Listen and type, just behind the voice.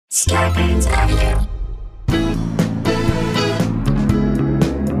Scarpins Avenue.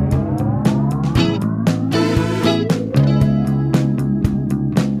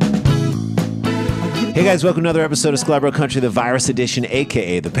 Hey guys, welcome to another episode of Scalabro Country, the virus edition,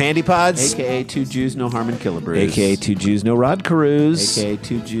 a.k.a. the Pandy Pods. A.k.a. Two Jews, no Harmon Killebrews. A.k.a. Two Jews, no Rod Carews. A.k.a.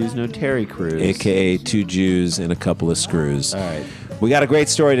 Two Jews, no Terry Crews. A.k.a. two Jews and a couple of screws. All right. We got a great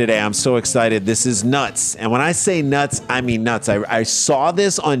story today. I'm so excited. This is nuts. And when I say nuts, I mean nuts. I saw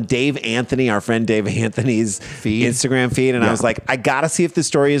this on Dave Anthony, our friend Dave Anthony's Instagram feed, and I was like, I got to see if this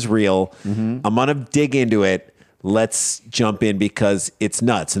story is real. Mm-hmm. I'm going to dig into it. Let's jump in because it's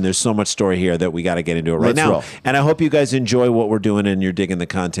nuts, and there's so much story here that we got to get into it right now. Roll. And I hope you guys enjoy what we're doing and you're digging the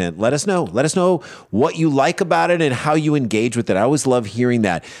content. Let us know. Let us know what you like about it and how you engage with it. I always love hearing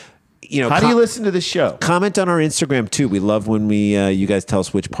that. You know, how do you listen to the show? Comment on our Instagram too. We love when you guys tell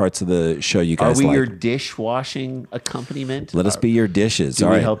us which parts of the show you guys like. Are we your dishwashing accompaniment? Let us be your dishes. Do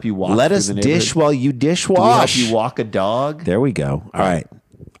we help you walk? Let us dish while you dishwash. Do we help you walk a dog? There we go. All right.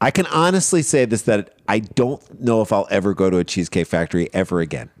 I can honestly say this, that I don't know if I'll ever go to a Cheesecake Factory ever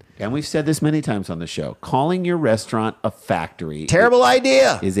again. And we've said this many times on the show. Calling your restaurant a factory. Terrible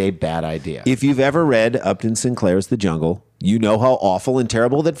idea. Is a bad idea. If you've ever read Upton Sinclair's The Jungle, you know how awful and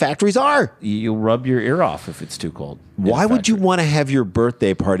terrible that factories are. You'll rub your ear off if it's too cold. Why would you want to have your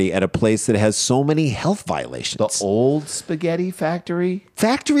birthday party at a place that has so many health violations? The old spaghetti factory?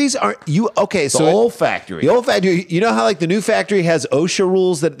 Factories are okay. The old factory. The old factory. You know how like the new factory has OSHA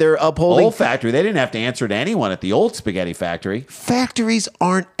rules that they're upholding? Old factory. They didn't have to answer to anyone at the old spaghetti factory. Factories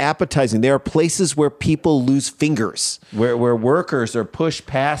aren't appetizing. They are places where people lose fingers. Where workers are pushed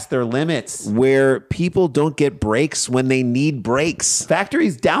past their limits. Where people don't get breaks when they need breaks.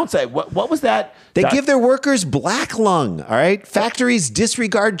 Factories downside. What was that? They give their workers black lung, all right? Factories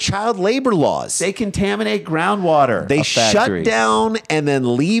disregard child labor laws. They contaminate groundwater. They shut down and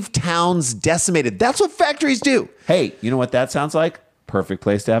then leave towns decimated. That's what factories do. Hey, you know what that sounds like? Perfect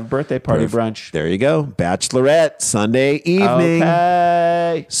place to have a birthday party brunch. There you go. Bachelorette, Sunday evening.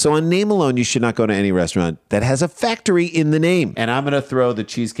 Okay. So on name alone, you should not go to any restaurant that has a factory in the name. And I'm going to throw the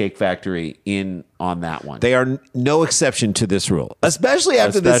Cheesecake Factory in on that one. They are no exception to this rule, especially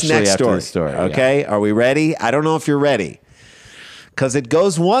after this next story. Okay, Are we ready? I don't know if you're ready. Because it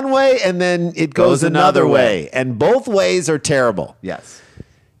goes one way and then it goes another way. And both ways are terrible. Yes.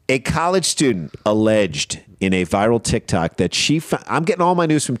 A college student alleged in a viral TikTok that I'm getting all my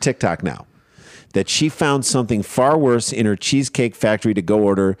news from TikTok now, that she found something far worse in her Cheesecake Factory to go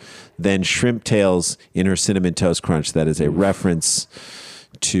order than shrimp tails in her Cinnamon Toast Crunch. That is a reference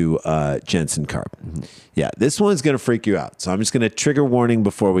to Jensen Karp. Mm-hmm. Yeah, this one's going to freak you out. So I'm just going to trigger warning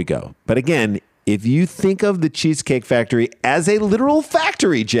before we go. But again, if you think of the Cheesecake Factory as a literal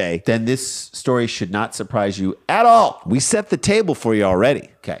factory, Jay, then this story should not surprise you at all. We set the table for you already.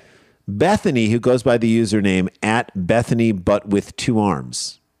 Okay. Bethany, who goes by the username at Bethany but with two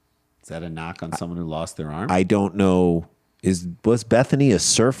arms. Is that a knock on someone who lost their arm? I don't know. Was Bethany a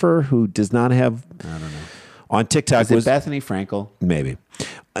surfer who does not have? I don't know. On TikTok, was it Bethany Frankel? Maybe.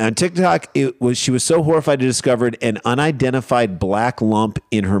 On TikTok, she was so horrified to discover an unidentified black lump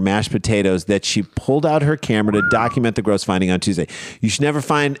in her mashed potatoes that she pulled out her camera to document the gross finding on Tuesday. You should never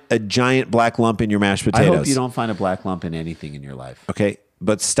find a giant black lump in your mashed potatoes. I hope you don't find a black lump in anything in your life. Okay,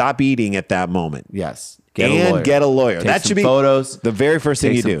 but stop eating at that moment. Yes. Get a lawyer. That should be photos. The very first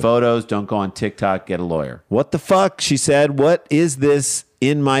thing you do. Photos. Don't go on TikTok. Get a lawyer. What the fuck? She said, what is this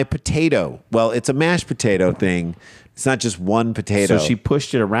in my potato? Well, it's a mashed potato thing. It's not just one potato. So she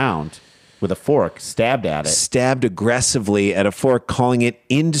pushed it around with a fork, stabbed at it. Stabbed aggressively at a fork, calling it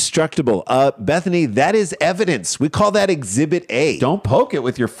indestructible. Bethany, that is evidence. We call that Exhibit A. Don't poke it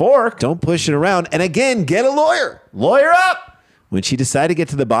with your fork. Don't push it around. And again, get a lawyer. Lawyer up. When she decided to get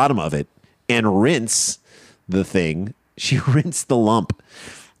to the bottom of it and rinse the thing, she rinsed the lump.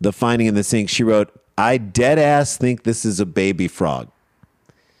 The finding in the sink, she wrote, I dead ass think this is a baby frog.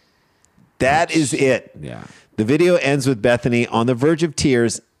 That is it. Yeah. The video ends with Bethany on the verge of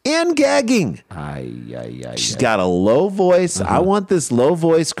tears and gagging. She's got a low voice. I want this low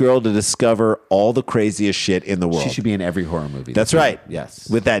voice girl to discover all the craziest shit in the world. She should be in every horror movie. That's right. Yes.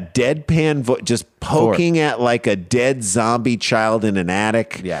 With that deadpan voice, just poking at like a dead zombie child in an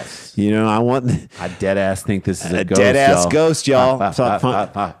attic. Yes. You know, I want... I dead ass think this is a ghost, dead ass y'all. ghost,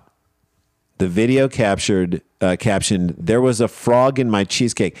 y'all. The video captioned, there was a frog in my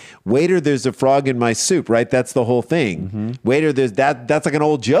cheesecake. Waiter, there's a frog in my soup, right? That's the whole thing. Mm-hmm. Waiter, that's like an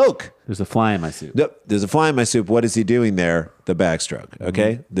old joke. There's a fly in my soup. No, there's a fly in my soup. What is he doing there? The backstroke,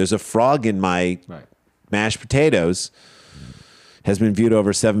 okay? Mm-hmm. There's a frog in my mashed potatoes. Has been viewed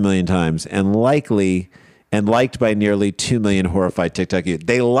over 7 million times and likely and liked by nearly 2 million horrified TikTok users.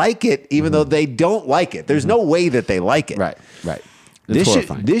 They like it even though they don't like it. There's no way that they like it. Right. It's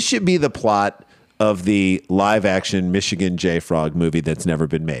horrifying. This should be the plot of the live action Michigan J. Frog movie that's never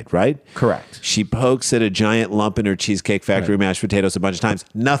been made, right? Correct. She pokes at a giant lump in her Cheesecake Factory mashed potatoes a bunch of times.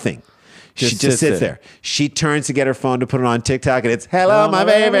 Nothing. She just sits there. She turns to get her phone to put it on TikTok, and it's, hello, my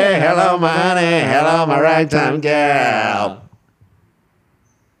baby. Hello, my honey. Hello, my ragtime gal.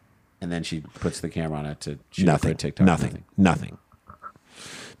 And then she puts the camera on it to shoot it for TikTok. Nothing.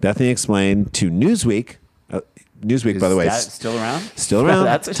 Bethany explained to Newsweek. Newsweek, by the way, is that still around? Still around.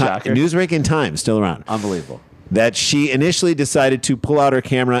 That's a shocker. Newsweek and Time, still around. Unbelievable. That she initially decided to pull out her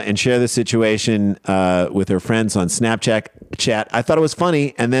camera and share the situation with her friends on Snapchat. I thought it was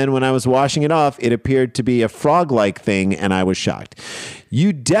funny, and then when I was washing it off, it appeared to be a frog-like thing, and I was shocked.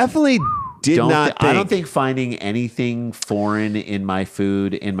 You definitely I don't think finding anything foreign in my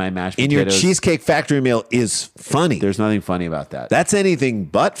food, in my mashed potatoes, in your Cheesecake Factory meal is funny. There's nothing funny about that. That's anything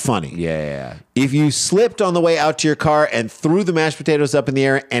but funny. Yeah. If you slipped on the way out to your car and threw the mashed potatoes up in the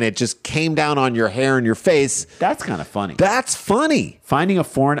air and it just came down on your hair and your face, that's kind of funny. That's funny. Finding a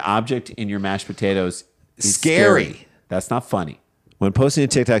foreign object in your mashed potatoes is scary. That's not funny. When posting a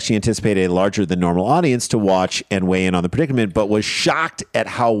TikTok, she anticipated a larger than normal audience to watch and weigh in on the predicament, but was shocked at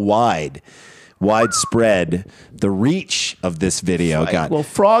how widespread the reach of this video got. Well,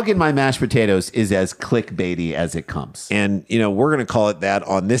 frog in my mashed potatoes is as clickbaity as it comes. And, we're going to call it that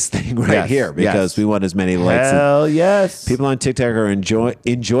on this thing here because we want as many likes. Hell yes. People on TikTok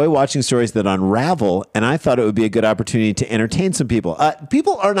enjoy watching stories that unravel, and I thought it would be a good opportunity to entertain some people.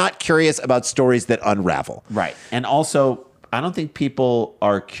 People are not curious about stories that unravel. Right. And also, I don't think people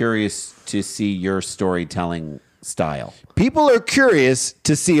are curious to see your storytelling style. People are curious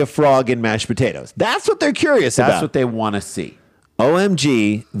to see a frog in mashed potatoes. That's what they're curious about. That's what they want to see.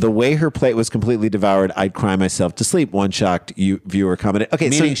 OMG, the way her plate was completely devoured, I'd cry myself to sleep, one shocked viewer commented. Okay,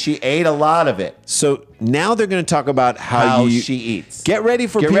 meaning she ate a lot of it. So now they're going to talk about how she eats. Get ready,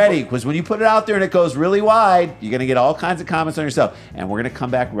 because when you put it out there and it goes really wide, you're going to get all kinds of comments on yourself. And we're going to come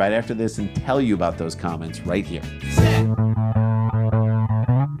back right after this and tell you about those comments right here. Set.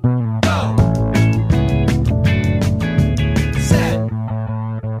 Go. Set.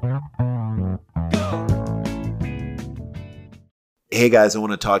 Go. Hey guys, I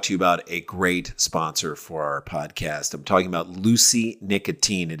want to talk to you about a great sponsor for our podcast. I'm talking about Lucy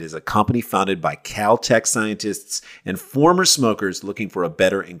Nicotine. It is a company founded by Caltech scientists and former smokers looking for a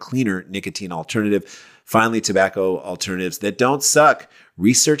better and cleaner nicotine alternative. Finally, tobacco alternatives that don't suck.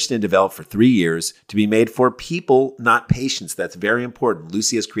 Researched and developed for 3 years to be made for people, not patients. That's very important.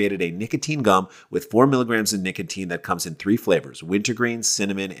 Lucy has created a nicotine gum with 4 milligrams of nicotine that comes in 3 flavors: wintergreen,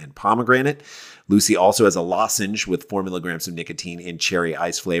 cinnamon, and pomegranate. Lucy also has a lozenge with 4 milligrams of nicotine in cherry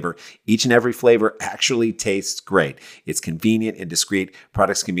ice flavor. Each and every flavor actually tastes great. It's convenient and discreet.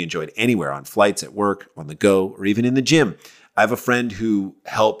 Products can be enjoyed anywhere, on flights, at work, on the go, or even in the gym. I have a friend who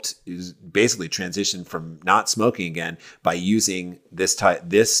helped basically transition from not smoking again by using this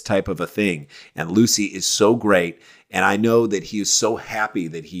type of a thing. And Lucy is so great. And I know that he is so happy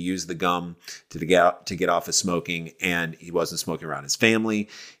that he used the gum to get off of smoking, and he wasn't smoking around his family.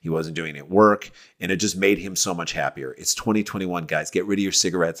 He wasn't doing it at work, and it just made him so much happier. It's 2021, guys. Get rid of your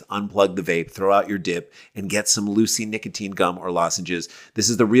cigarettes, unplug the vape, throw out your dip, and get some Lucy nicotine gum or lozenges. This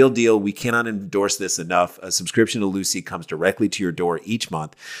is the real deal. We cannot endorse this enough. A subscription to Lucy comes directly to your door each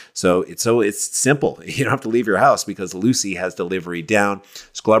month. So it's simple. You don't have to leave your house because Lucy has delivery down.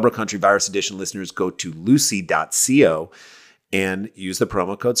 Scarborough Country Virus Edition listeners, go to lucy.co and use the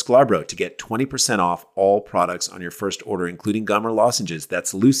promo code Scarborough to get 20% off all products on your first order, including gum or lozenges.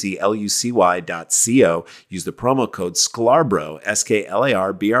 That's Lucy, LUCY.co. Use the promo code Scarborough,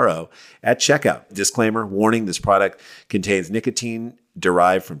 SKLARBRO, at checkout. Disclaimer, warning, this product contains nicotine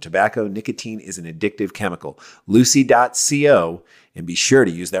derived from tobacco. Nicotine is an addictive chemical. Lucy.co, and be sure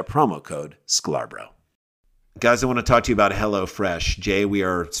to use that promo code Scarborough. Guys, I want to talk to you about HelloFresh. Jay, we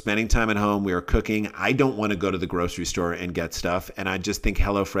are spending time at home. We are cooking. I don't want to go to the grocery store and get stuff. And I just think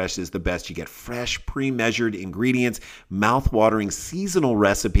HelloFresh is the best. You get fresh, pre-measured ingredients, mouth-watering seasonal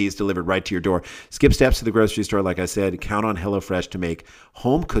recipes delivered right to your door. Skip steps to the grocery store. Like I said, count on HelloFresh to make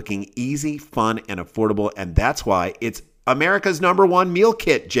home cooking easy, fun, and affordable. And that's why it's America's #1 meal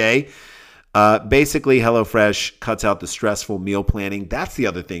kit, Jay. Basically, HelloFresh cuts out the stressful meal planning. That's the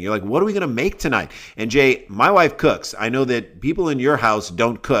other thing. You're like, what are we going to make tonight? And Jay, my wife cooks. I know that people in your house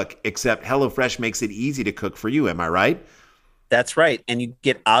don't cook, except HelloFresh makes it easy to cook for you. Am I right? That's right. And you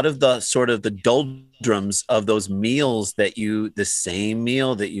get out of the sort of the doldrums of those meals the same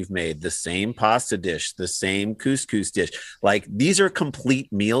meal that you've made, the same pasta dish, the same couscous dish. Like these are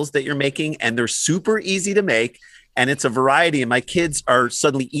complete meals that you're making, and they're super easy to make. And it's a variety. And my kids are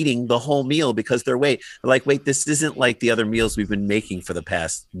suddenly eating the whole meal because they're like, wait, this isn't like the other meals we've been making for the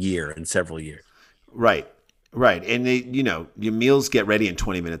past year and several years. Right. Right. And, your meals get ready in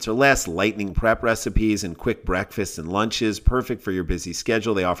 20 minutes or less, lightning prep recipes and quick breakfasts and lunches, perfect for your busy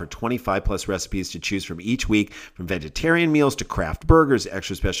schedule. They offer 25 plus recipes to choose from each week, from vegetarian meals to craft burgers,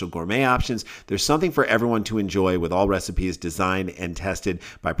 extra special gourmet options. There's something for everyone to enjoy, with all recipes designed and tested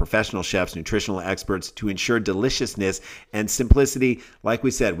by professional chefs, nutritional experts to ensure deliciousness and simplicity. Like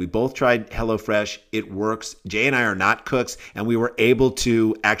we said, we both tried HelloFresh. It works. Jay and I are not cooks, and we were able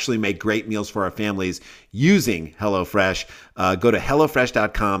to actually make great meals for our families using HelloFresh. Go to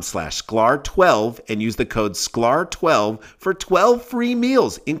HelloFresh.com/Sklar12 and use the code Sklar12 for 12 free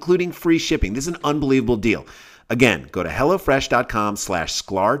meals, including free shipping. This is an unbelievable deal. Again, go to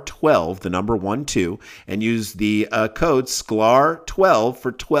HelloFresh.com/Sklar12, the number 12, and use the code Sklar12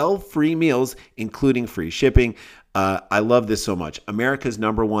 for 12 free meals, including free shipping. I love this so much. America's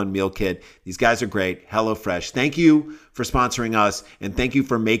 #1 meal kit. These guys are great. HelloFresh. Thank you for sponsoring us, and thank you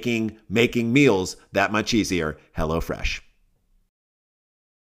for making meals that much easier. HelloFresh.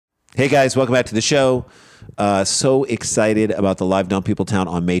 Hey guys, welcome back to the show. So excited about the Live Dumb People Town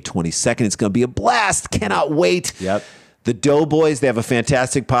on May 22nd. It's going to be a blast. Cannot wait. Yep. The Doughboys, they have a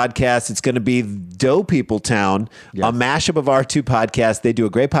fantastic podcast. It's going to be Dough People Town, a mashup of our two podcasts. They do a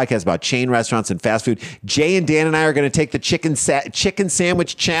great podcast about chain restaurants and fast food. Jay and Dan and I are going to take the chicken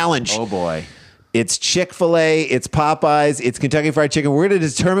sandwich challenge. Oh, boy. It's Chick-fil-A, it's Popeyes, it's Kentucky Fried Chicken. We're going to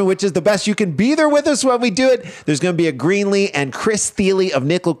determine which is the best. You can be there with us when we do it. There's going to be a Greenlee and Chris Thiele of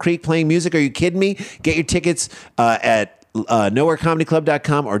Nickel Creek playing music. Are you kidding me? Get your tickets at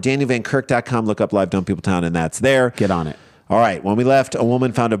nowherecomedyclub.com or danielvankirk.com. Look up Live Dumb People Town, and that's there. Get on it. All right. When we left, a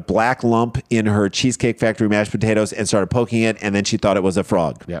woman found a black lump in her Cheesecake Factory mashed potatoes and started poking it, and then she thought it was a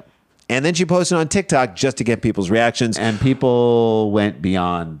frog. Yep. And then she posted on TikTok just to get people's reactions. And people went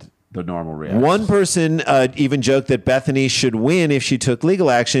beyond the normal reaction. One person even joked that Bethany should win if she took legal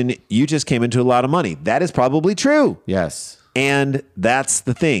action. You just came into a lot of money. That is probably true. Yes. And that's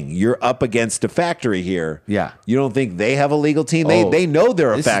the thing. You're up against a factory here. Yeah. You don't think they have a legal team? They know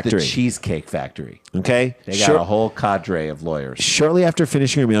they're a factory. This is the Cheesecake Factory. Okay. They got a whole cadre of lawyers. Shortly after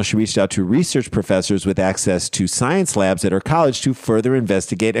finishing her meal, she reached out to research professors with access to science labs at her college to further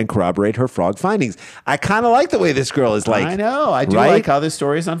investigate and corroborate her frog findings. I kind of like the way this girl is like. I know. I do right? like how this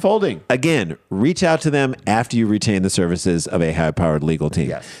story is unfolding. Again, reach out to them after you retain the services of a high-powered legal team.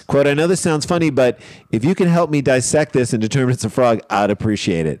 Yes. Quote, I know this sounds funny, but if you can help me dissect this and determine it's a frog, I'd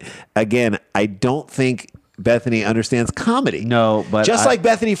appreciate it. Again, I don't think Bethany understands comedy. No, but just like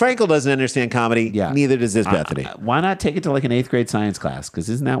Bethany Frankel doesn't understand comedy, Yeah. neither does this Bethany. Why not take it to like an 8th grade science class? Because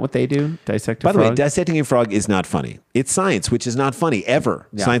isn't that what they do? Dissect a By the way, frog? dissecting a frog is not funny. It's science, which is not funny ever.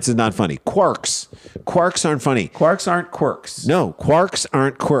 Yeah. Science is not funny. Quarks aren't funny. Quarks aren't quirks. No, quarks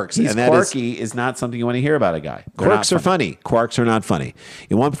aren't quirks. He's and that quirky is not something you want to hear about a guy. They're Quirks not are funny. Quarks are not funny.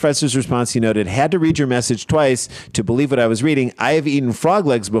 In one professor's response, he noted, had to read your message twice to believe what I was reading. I have eaten frog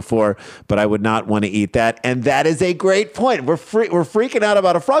legs before, but I would not want to eat that. And that is a great point. We're freaking out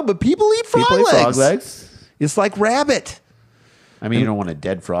about a frog, but people eat frog People eat legs. frog legs? It's like rabbit. I mean, you don't want a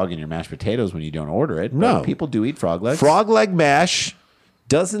dead frog in your mashed potatoes when you don't order it. No. But people do eat frog legs. Frog leg mash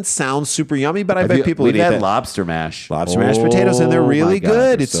doesn't sound super yummy, but I bet people would We've eat had that. lobster mash. Lobster mashed potatoes, and they're Oh, really my God,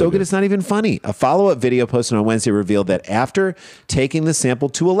 good. they're It's so good, it's not even funny. A follow-up video posted on Wednesday revealed that after taking the sample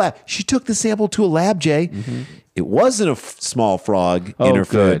to a lab, she took the sample to a lab, Jay. Mm-hmm. It wasn't a small frog in her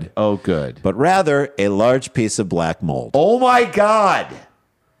good. food, Oh, good. but rather a large piece of black mold. Oh, my God.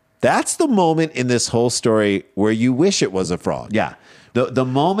 That's the moment in this whole story where you wish it was a frog. Yeah. The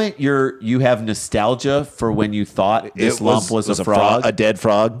moment you have nostalgia for when you thought this lump was a frog. a dead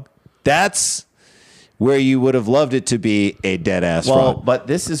frog. That's where you would have loved it to be a dead-ass Well, frog. but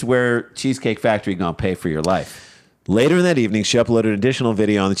this is where Cheesecake Factory going to pay for your life. Later in that evening, she uploaded an additional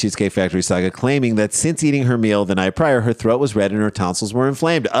video on the Cheesecake Factory saga claiming that since eating her meal the night prior, her throat was red and her tonsils were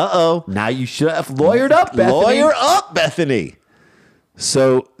inflamed. Uh-oh. Now you should have lawyered up, Bethany. Lawyer up, Bethany.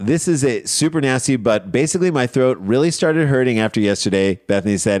 So this is a super nasty, but basically my throat really started hurting after yesterday.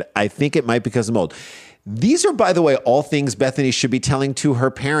 Bethany said, I think it might be because of mold. These are, by the way, all things Bethany should be telling to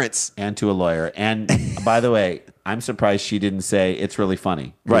her parents. And to a lawyer. And by the way, I'm surprised she didn't say it's really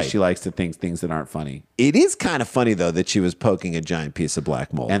funny. Right. She likes to think things that aren't funny. It is kind of funny, though, that she was poking a giant piece of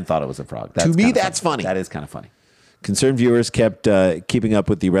black mold. And thought it was a frog. To me, kinda that's funny. That is kind of funny. Concerned viewers kept keeping up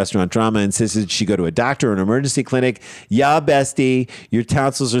with the restaurant drama, insisted she go to a doctor or an emergency clinic. Yeah, bestie, your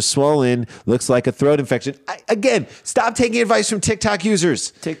tonsils are swollen. Looks like a throat infection. Again, stop taking advice from TikTok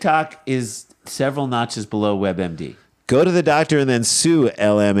users. TikTok is several notches below WebMD. Go to the doctor and then sue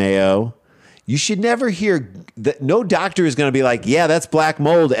LMAO. You should never hear that. No doctor is going to be like, yeah, that's black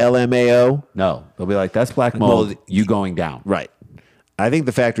mold, LMAO. No, they'll be like, that's black mold. You going down. Right. I think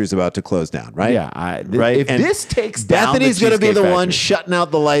the factory is about to close down, right? Yeah. Right. If this takes down Bethany's going to be the one shutting out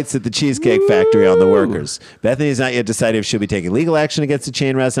the lights at the Cheesecake Factory on the workers. Bethany's not yet decided if she'll be taking legal action against the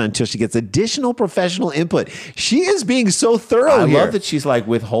chain restaurant until she gets additional professional input. She is being so thorough here. I love that she's like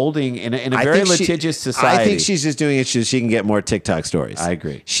withholding in a very litigious society. I think she's just doing it so she can get more TikTok stories. I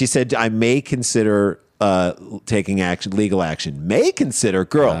agree. She said, I may consider taking action, legal action. May consider,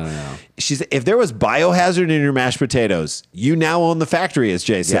 girl. I don't know. She said, if there was biohazard in your mashed potatoes, you now own the factory, as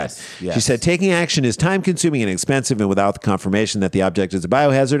Jay said. Yes. She said, taking action is time consuming and expensive, and without the confirmation that the object is a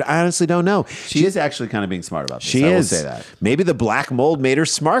biohazard, I honestly don't know. She is actually kind of being smart about this. She I will is. say that. Maybe the black mold made her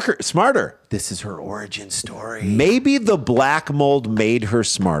smarter. This is her origin story. Maybe the black mold made her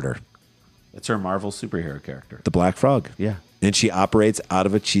smarter. It's her Marvel superhero character. The Black Frog. Yeah. And she operates out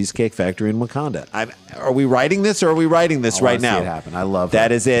of a cheesecake factory in Wakanda. Are we writing this or are we writing this right now? See it happen. I love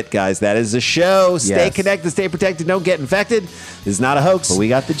that. Is it, guys. That is the show. Stay Yes. connected, stay protected, don't get infected. This is not a hoax. But we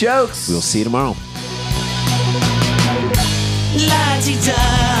got the jokes. We'll see you tomorrow. La-ti-da,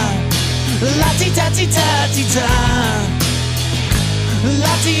 la-ti-da-ti-da-ti-da,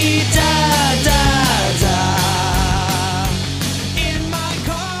 la-ti-da-da-da. In my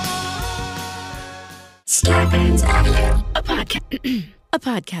car. Scarpins Audio, a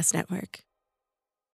podcast network.